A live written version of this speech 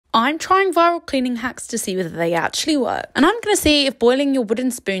I'm trying viral cleaning hacks to see whether they actually work. And I'm going to see if boiling your wooden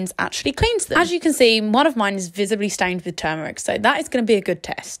spoons actually cleans them. As you can see, one of mine is visibly stained with turmeric, so that is going to be a good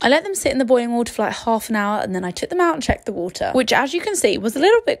test. I let them sit in the boiling water for like half an hour, and then I took them out and checked the water, which as you can see was a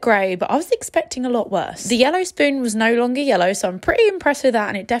little bit grey, but I was expecting a lot worse. The yellow spoon was no longer yellow, so I'm pretty impressed with that,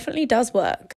 and it definitely does work.